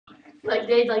Like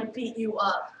they like beat you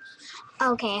up.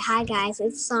 Okay, hi guys,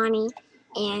 it's Sonny,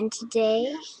 and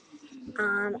today,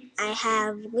 I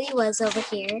have Lewa's over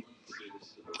here,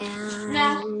 and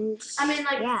yeah,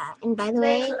 and by the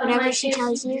way, whatever she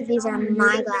tells you, these are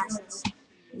my glasses,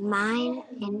 mine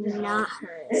and not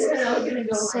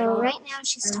hers. So right now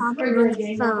she's talking on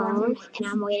the phone, and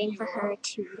I'm waiting for her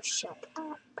to shut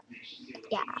up.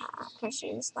 Yeah, because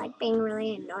she's like being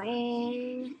really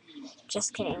annoying.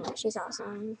 Just kidding, she's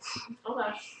awesome.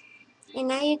 Okay. And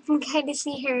now you can kind of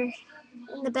see her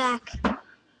in the back.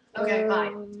 Okay,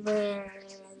 bye. Over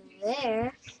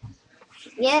there.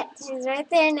 Yeah, she's right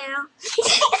there now.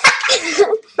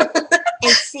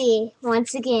 And see,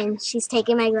 once again, she's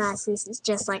taking my glasses. It's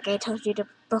just like I told you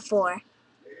before.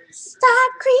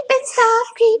 Stop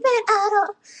creeping out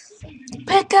of.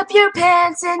 Pick up your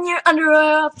pants and your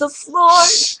underwear off the floor.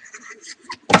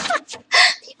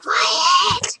 Be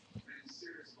quiet.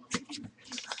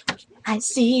 I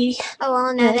see. Oh,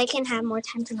 well, now they can have more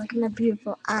time to look in the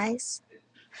beautiful eyes.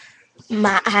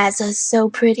 My eyes are so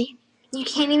pretty. You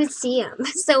can't even see them,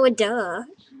 so duh.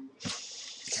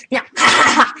 Yeah,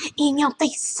 in your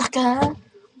face, sucker.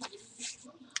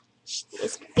 She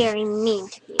is very mean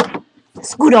to me.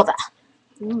 Scoot over.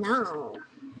 No.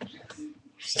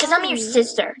 Because I'm your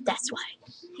sister, that's why.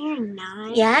 You're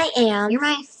not. Yeah, I am. You're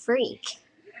my freak.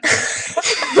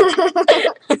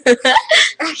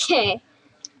 Okay.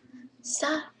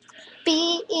 Stop.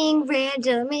 Being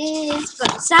random is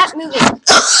fun. Stop moving.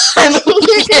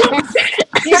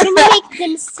 You're gonna make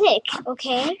them sick,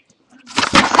 okay?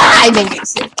 I made you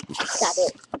sick. Stop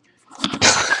it.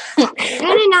 You're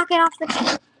gonna knock it off the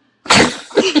table.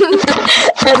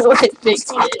 That's what it makes.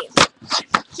 Thank you.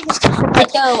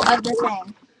 Let go of the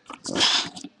thing.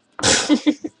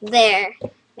 There.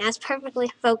 Now it's perfectly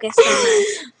focused on us.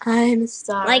 I'm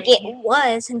sorry. Like it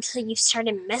was until you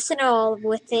started messing all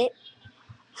with it.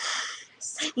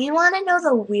 You want to know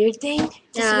the weird thing?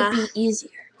 This would be easier.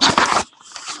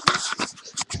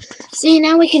 See,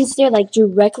 now we can stare like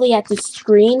directly at the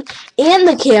screen and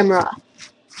the camera.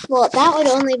 Well, that would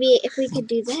only be if we could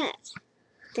do that.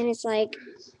 Then it's like...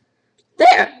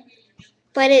 There.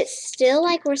 But it's still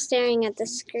like we're staring at the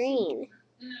screen,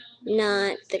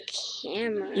 not the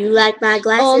camera. You like my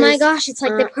glasses? Oh my gosh, it's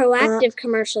like the Proactive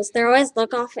commercials. They're always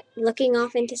looking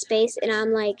off into space, and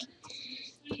I'm like,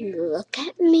 look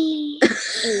at me,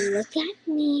 look at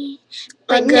me.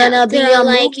 But I'm gonna be a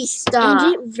like, movie star.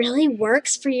 And it really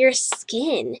works for your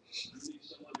skin.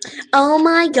 Oh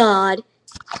my god.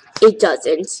 It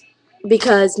doesn't.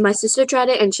 Because my sister tried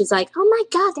it and she's like, oh my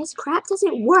god, this crap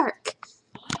doesn't work.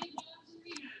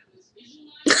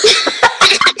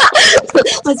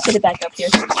 Let's put it back up here.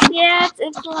 Yeah,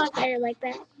 it's a lot better like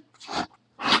that.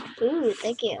 Ooh,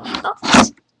 thank you. Oh.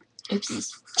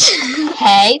 Oopsies.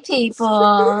 Hey,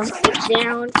 people. Put it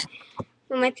down.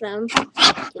 My thumb.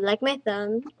 You like my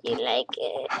thumb? You like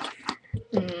it?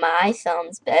 My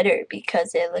thumb's better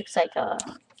because it looks like a...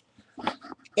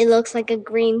 It looks like a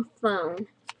green phone.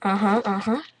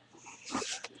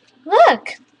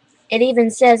 Look. It even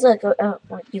says, look, well,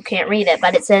 you can't read it,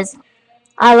 but it says,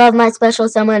 I love my special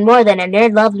someone more than a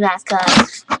nerd loves mascot.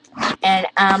 And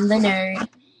I'm the nerd.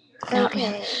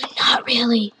 Okay. Not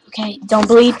really. Okay, don't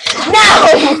believe. No!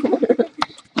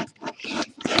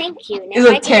 Thank you. You Now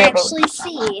look I can terrible. actually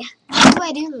see. How do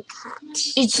I do look hot?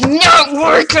 It's not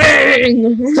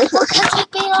working! Well, because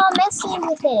you've been all messy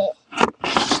with it.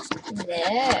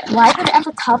 There. Wipe it at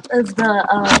the top of the,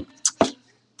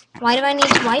 Why do I need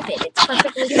to wipe it? It's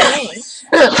perfectly clean.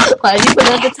 Why do you put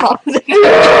it at the top of the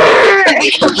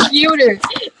computer?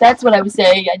 That's what I was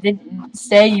saying. I didn't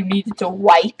say you needed to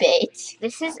wipe it.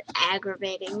 This is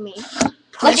aggravating me.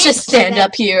 Let's just stand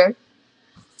up here.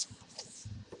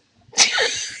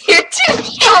 You're too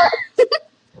short.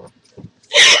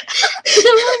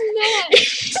 No, I'm not.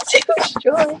 Too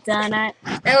short. Donut.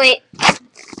 Oh, wait.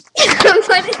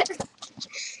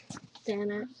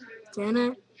 Donut.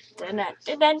 Donut.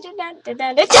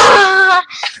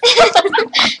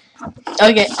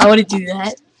 Okay, I want to do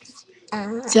that.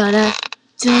 Donna,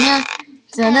 Donna,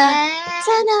 Donna,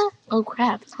 Donna. Oh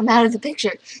crap! I'm out of the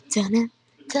picture. Donna,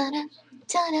 Donna,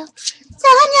 Donna,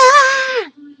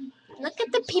 Donna. Look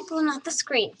at the people, not the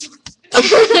screen.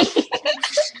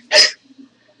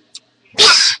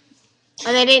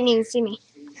 Oh, they didn't even see me.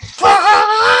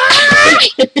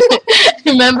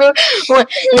 Remember when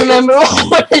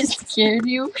I scared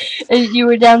you? And you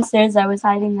were downstairs. I was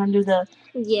hiding under the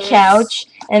couch,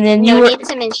 and then you no were. Need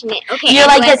to mention it. Okay. You're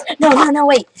like this. No,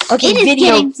 wait. Okay, it is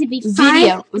getting to be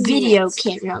video minutes.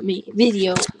 can't help me.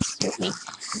 Video help me.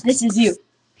 This is you.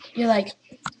 You're like.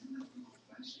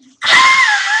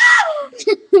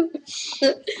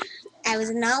 I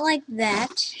was not like that.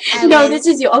 No, this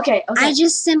is you. Okay, okay. I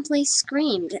just simply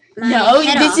screamed. No,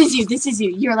 head this off. is you. This is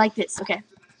you. You're like this. Okay.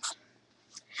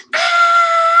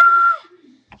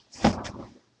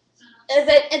 And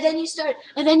then you start.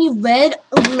 And then you laid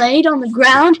on the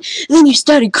ground. And then you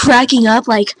started cracking up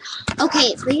like.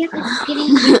 Okay, Leah, this is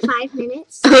getting like 5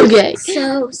 minutes. Okay.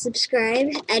 So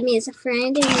subscribe, add me as a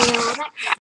friend, and all that.